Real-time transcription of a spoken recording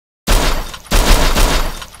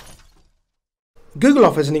Google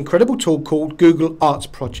offers an incredible tool called Google Arts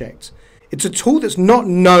Project. It's a tool that's not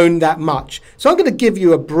known that much. So I'm going to give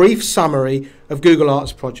you a brief summary of Google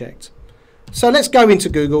Arts Project. So let's go into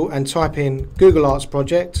Google and type in Google Arts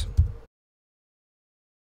Project.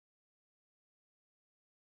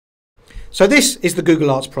 So this is the Google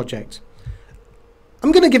Arts Project.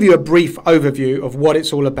 I'm going to give you a brief overview of what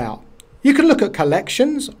it's all about. You can look at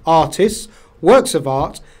collections, artists, works of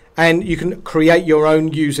art, and you can create your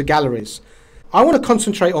own user galleries. I want to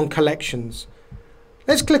concentrate on collections.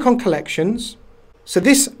 Let's click on collections. So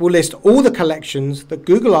this will list all the collections that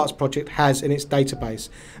Google Arts Project has in its database.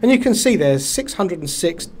 And you can see there's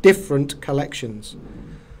 606 different collections.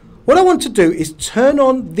 What I want to do is turn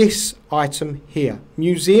on this item here,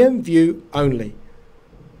 Museum View Only.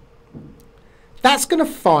 That's going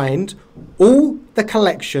to find all the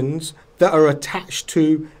collections that are attached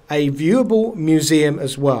to a viewable museum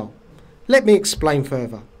as well. Let me explain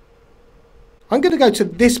further. I'm going to go to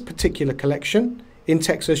this particular collection in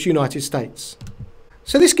Texas, United States.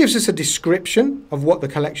 So this gives us a description of what the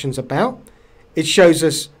collection's about. It shows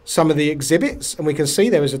us some of the exhibits, and we can see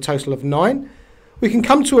there is a total of 9. We can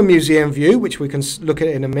come to a museum view, which we can look at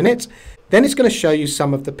in a minute. Then it's going to show you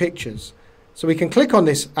some of the pictures. So we can click on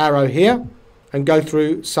this arrow here and go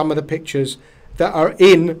through some of the pictures that are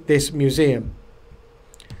in this museum.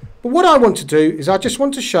 But what I want to do is I just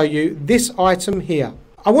want to show you this item here.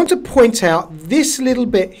 I want to point out this little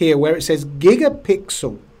bit here where it says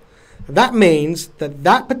Gigapixel. That means that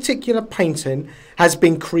that particular painting has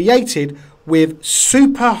been created with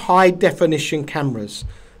super high definition cameras.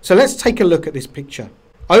 So let's take a look at this picture.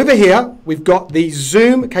 Over here we've got the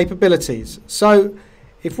zoom capabilities. So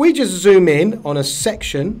if we just zoom in on a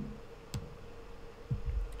section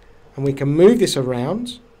and we can move this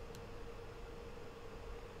around,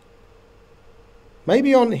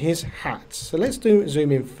 maybe on his hat. So let's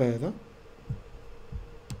zoom in further.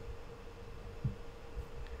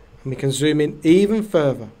 And we can zoom in even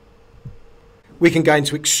further. We can go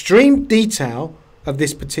into extreme detail of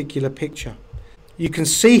this particular picture. You can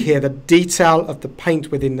see here the detail of the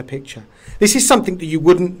paint within the picture. This is something that you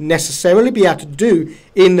wouldn't necessarily be able to do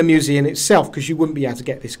in the museum itself because you wouldn't be able to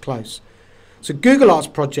get this close. So Google Arts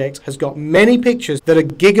Project has got many pictures that are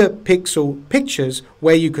gigapixel pictures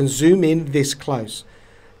where you can zoom in this close.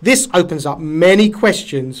 This opens up many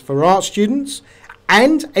questions for art students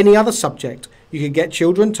and any other subject. You can get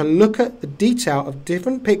children to look at the detail of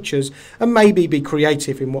different pictures and maybe be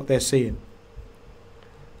creative in what they're seeing.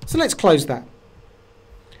 So let's close that.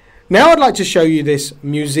 Now I'd like to show you this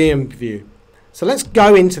museum view. So let's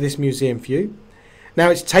go into this museum view.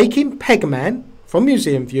 Now it's taking Pegman from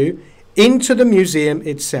museum view into the museum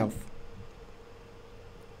itself.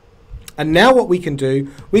 And now what we can do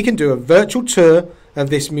a virtual tour of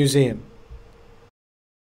this museum.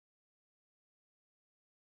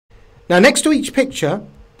 Now next to each picture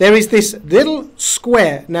there is this little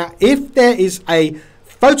square. Now if there is a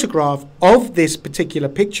photograph of this particular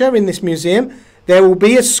picture in this museum, there will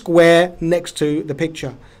be a square next to the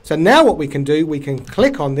picture. So now what we can do, we can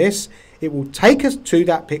click on this, it will take us to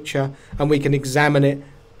that picture and we can examine it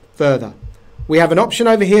further. We have an option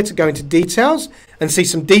over here to go into details and see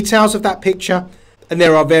some details of that picture, and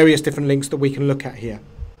there are various different links that we can look at here.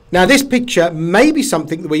 Now this picture may be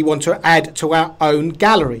something that we want to add to our own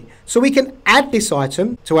gallery. So we can add this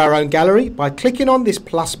item to our own gallery by clicking on this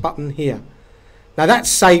plus button here. Now that's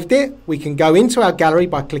saved it. We can go into our gallery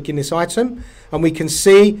by clicking this item and we can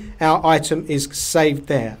see our item is saved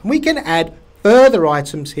there. And we can add further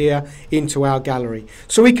items here into our gallery.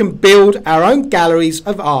 So we can build our own galleries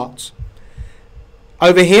of art.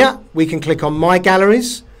 Over here we can click on My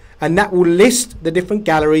Galleries and that will list the different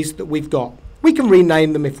galleries that we've got. We can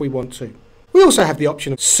rename them if we want to. We also have the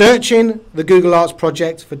option of searching the Google Arts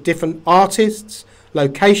Project for different artists,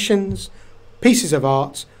 locations, pieces of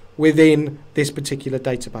art within this particular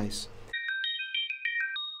database.